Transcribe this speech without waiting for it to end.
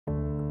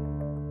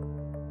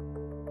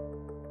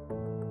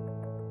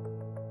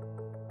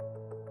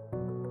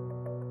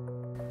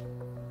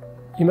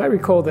You may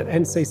recall that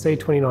NCC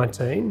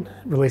 2019,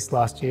 released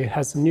last year,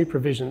 has some new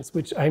provisions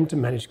which aim to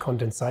manage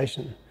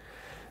condensation.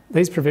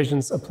 These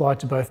provisions apply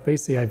to both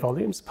BCA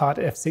volumes, Part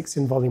F6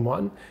 in Volume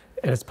 1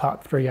 and as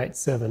Part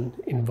 387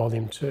 in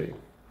Volume 2.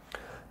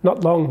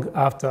 Not long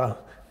after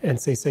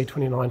NCC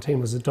 2019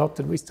 was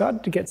adopted, we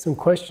started to get some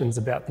questions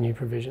about the new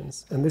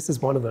provisions, and this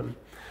is one of them.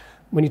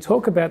 When you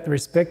talk about the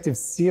respective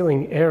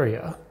ceiling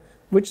area,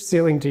 which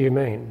ceiling do you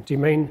mean? Do you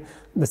mean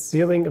the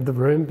ceiling of the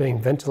room being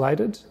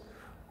ventilated,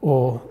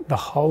 or the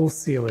whole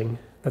ceiling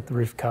that the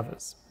roof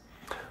covers?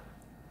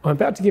 I'm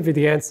about to give you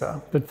the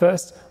answer, but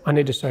first I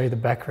need to show you the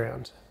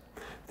background.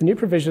 The new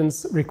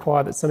provisions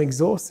require that some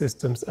exhaust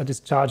systems are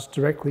discharged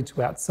directly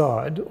to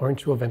outside or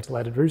into a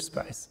ventilated roof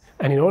space.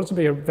 And in order to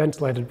be a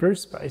ventilated roof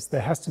space,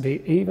 there has to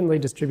be evenly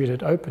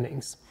distributed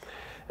openings.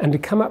 And to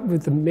come up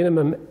with the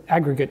minimum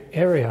aggregate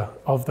area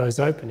of those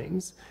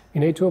openings,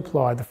 you need to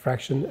apply the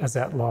fraction as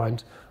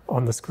outlined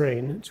on the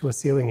screen to a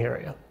ceiling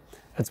area.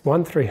 It's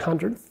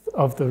 1/300th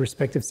of the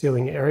respective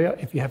ceiling area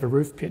if you have a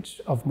roof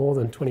pitch of more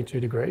than 22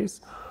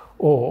 degrees,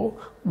 or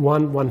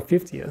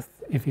 1/150th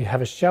if you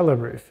have a shallow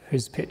roof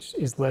whose pitch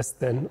is less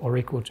than or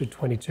equal to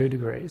 22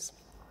 degrees.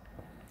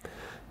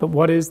 But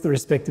what is the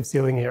respective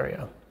ceiling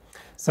area?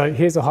 So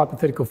here's a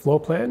hypothetical floor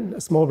plan,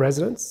 a small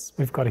residence.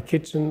 We've got a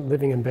kitchen,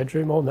 living and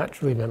bedroom, all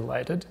naturally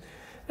ventilated.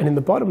 And in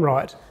the bottom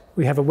right,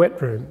 we have a wet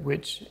room,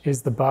 which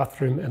is the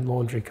bathroom and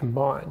laundry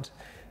combined.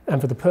 And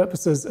for the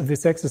purposes of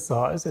this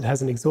exercise, it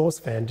has an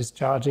exhaust fan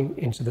discharging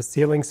into the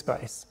ceiling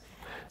space.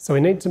 So we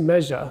need to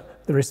measure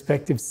the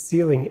respective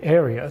ceiling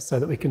area so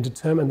that we can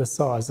determine the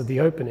size of the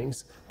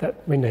openings that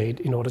we need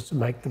in order to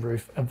make the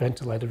roof a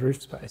ventilated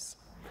roof space.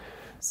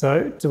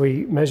 So do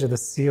we measure the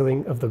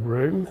ceiling of the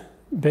room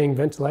being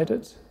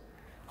ventilated,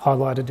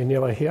 highlighted in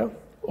yellow here,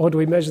 or do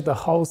we measure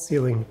the whole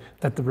ceiling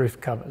that the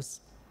roof covers?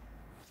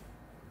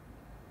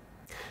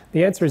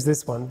 The answer is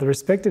this one. The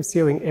respective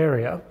ceiling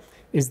area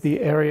is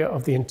the area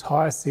of the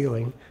entire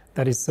ceiling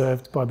that is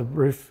served by the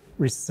roof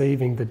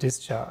receiving the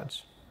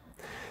discharge.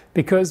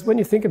 Because when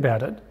you think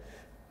about it,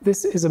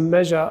 this is a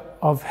measure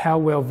of how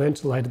well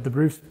ventilated the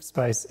roof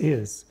space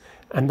is,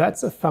 and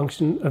that's a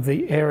function of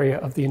the area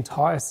of the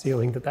entire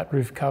ceiling that that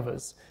roof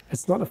covers.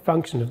 It's not a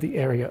function of the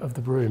area of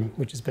the room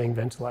which is being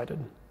ventilated.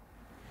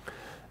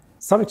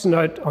 Something to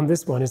note on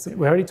this one is that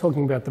we're only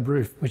talking about the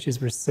roof which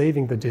is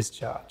receiving the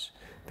discharge,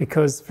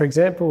 because, for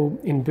example,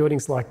 in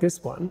buildings like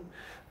this one,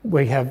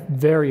 we have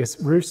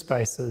various roof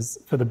spaces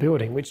for the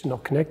building which are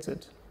not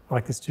connected,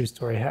 like this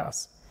two-storey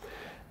house.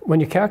 When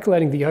you're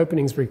calculating the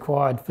openings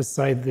required for,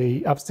 say,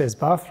 the upstairs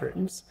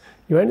bathrooms,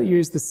 you only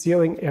use the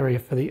ceiling area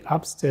for the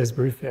upstairs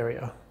roof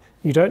area.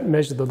 You don't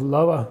measure the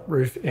lower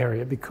roof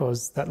area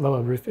because that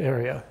lower roof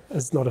area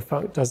does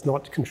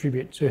not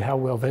contribute to how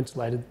well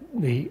ventilated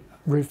the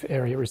roof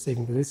area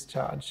receiving the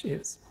discharge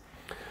is.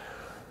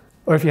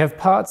 Or if you have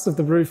parts of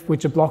the roof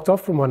which are blocked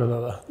off from one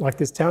another, like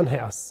this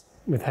townhouse,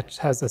 which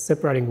has a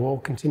separating wall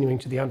continuing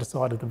to the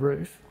underside of the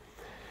roof,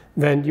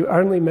 then you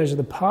only measure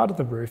the part of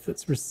the roof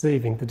that's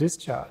receiving the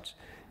discharge.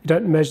 You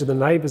don't measure the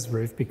neighbour's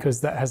roof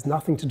because that has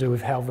nothing to do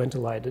with how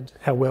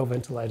well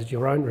ventilated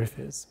your own roof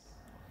is.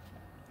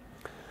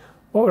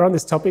 While we're on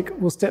this topic,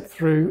 we'll step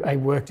through a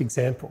worked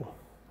example.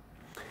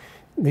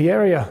 The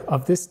area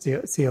of this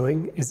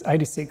ceiling is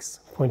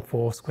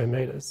 86.4 square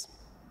metres.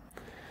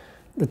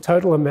 The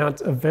total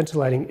amount of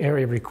ventilating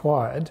area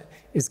required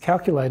is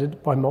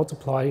calculated by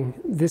multiplying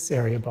this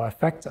area by a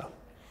factor.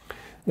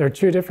 There are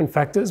two different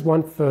factors,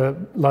 one for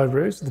low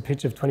roofs with a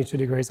pitch of 22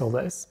 degrees or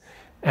less,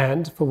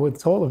 and for with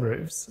taller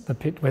roofs,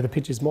 where the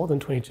pitch is more than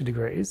 22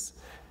 degrees,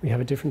 we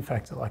have a different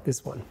factor like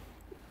this one.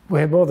 We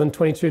have more than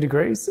 22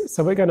 degrees,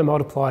 so we're going to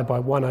multiply by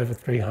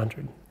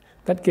 1/300.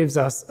 That gives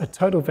us a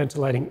total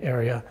ventilating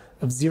area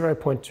of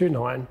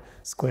 0.29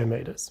 square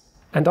metres.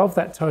 And of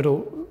that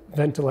total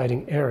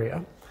ventilating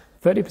area,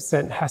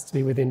 30% has to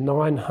be within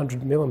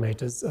 900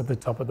 millimetres of the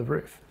top of the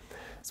roof.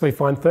 So we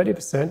find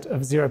 30%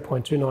 of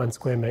 0.29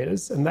 square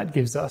metres, and that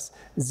gives us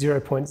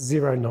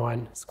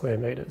 0.09 square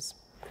metres.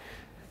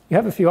 You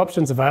have a few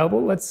options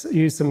available. Let's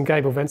use some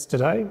gable vents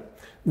today.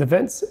 The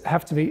vents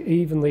have to be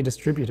evenly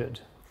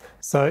distributed.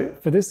 So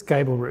for this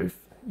gable roof,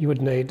 you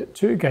would need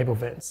 2 gable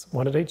vents,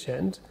 one at each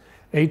end,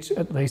 each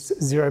at least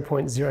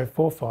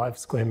 0.045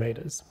 square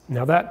metres.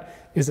 Now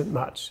that isn't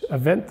much. A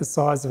vent the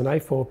size of an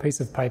A4 piece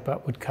of paper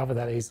would cover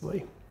that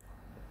easily.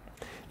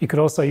 You could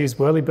also use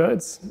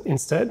whirlybirds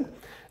instead,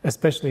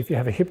 especially if you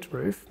have a hipped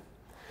roof.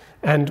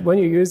 And when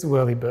you use a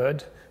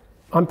whirlybird,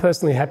 I'm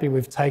personally happy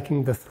with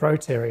taking the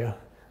throat area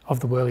of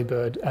the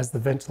whirlybird as the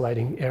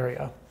ventilating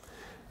area.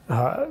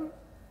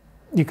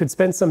 You could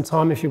spend some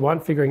time if you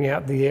want figuring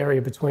out the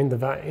area between the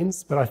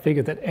vanes, but I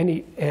figure that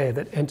any air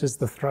that enters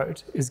the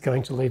throat is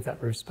going to leave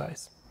that roof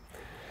space.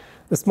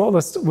 The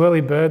smallest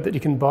whirlybird that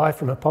you can buy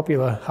from a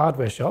popular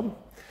hardware shop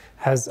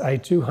has a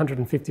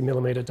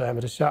 250mm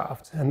diameter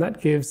shaft, and that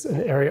gives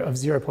an area of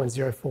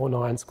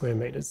 0.049 square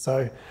metres.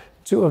 So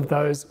 2 of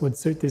those would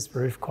suit this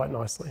roof quite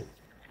nicely.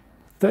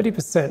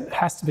 30%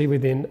 has to be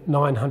within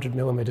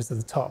 900mm of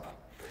the top,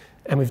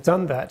 and we've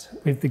done that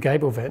with the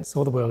gable vents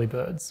or the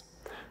whirlybirds.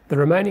 The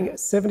remaining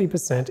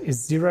 70%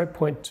 is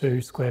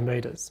 0.2 square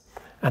metres,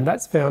 and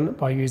that's found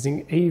by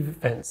using eave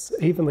vents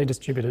evenly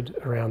distributed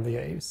around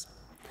the eaves.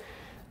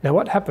 Now,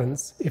 what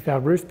happens if our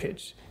roof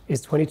pitch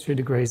is 22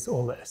 degrees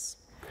or less?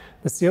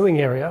 The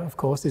ceiling area, of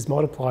course, is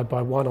multiplied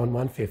by 1 on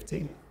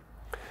 150.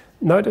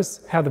 Notice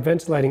how the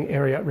ventilating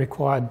area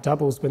required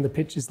doubles when the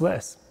pitch is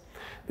less.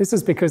 This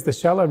is because the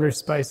shallow roof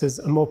spaces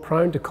are more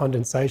prone to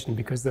condensation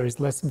because there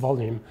is less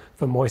volume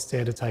for moist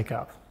air to take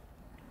up.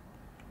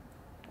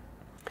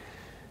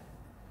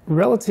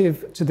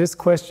 Relative to this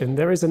question,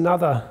 there is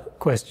another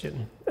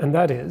question, and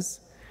that is,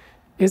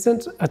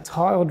 isn't a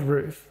tiled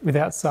roof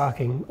without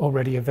sarking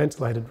already a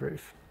ventilated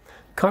roof?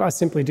 Can't I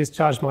simply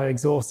discharge my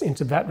exhaust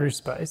into that roof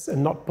space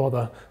and not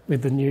bother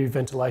with the new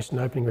ventilation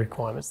opening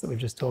requirements that we've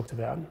just talked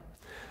about?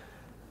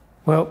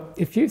 Well,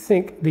 if you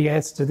think the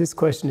answer to this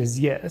question is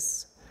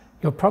yes,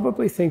 you're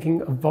probably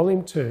thinking of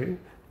Volume 2,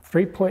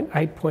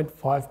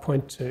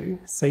 3.8.5.2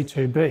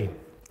 C2B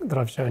that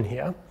I've shown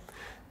here,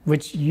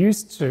 which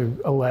used to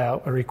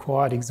allow a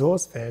required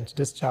exhaust fan to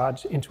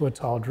discharge into a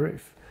tiled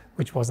roof,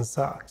 which wasn't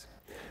sarked.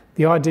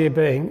 The idea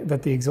being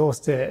that the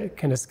exhaust air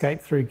can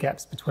escape through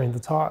gaps between the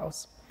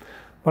tiles.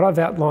 What I've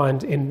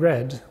outlined in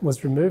red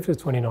was removed in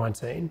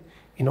 2019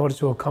 in order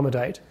to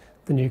accommodate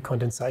the new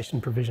condensation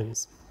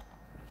provisions.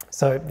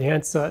 So the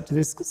answer to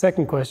this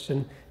second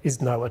question is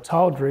no. A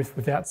tiled roof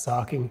without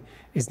sarking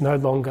is no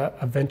longer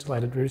a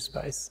ventilated roof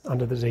space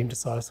under the deemed to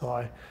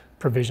satisfy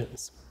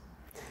provisions.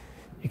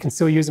 You can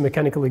still use a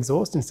mechanical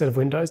exhaust instead of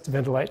windows to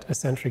ventilate a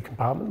sanitary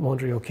compartment,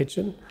 laundry or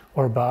kitchen,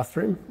 or a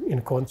bathroom in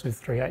accordance with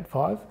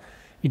 385.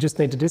 You just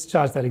need to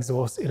discharge that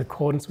exhaust in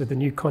accordance with the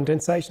new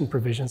condensation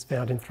provisions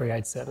found in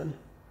 387.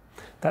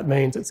 That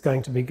means it's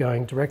going to be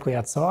going directly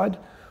outside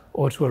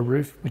or to a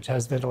roof which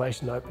has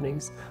ventilation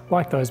openings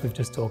like those we've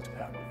just talked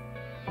about.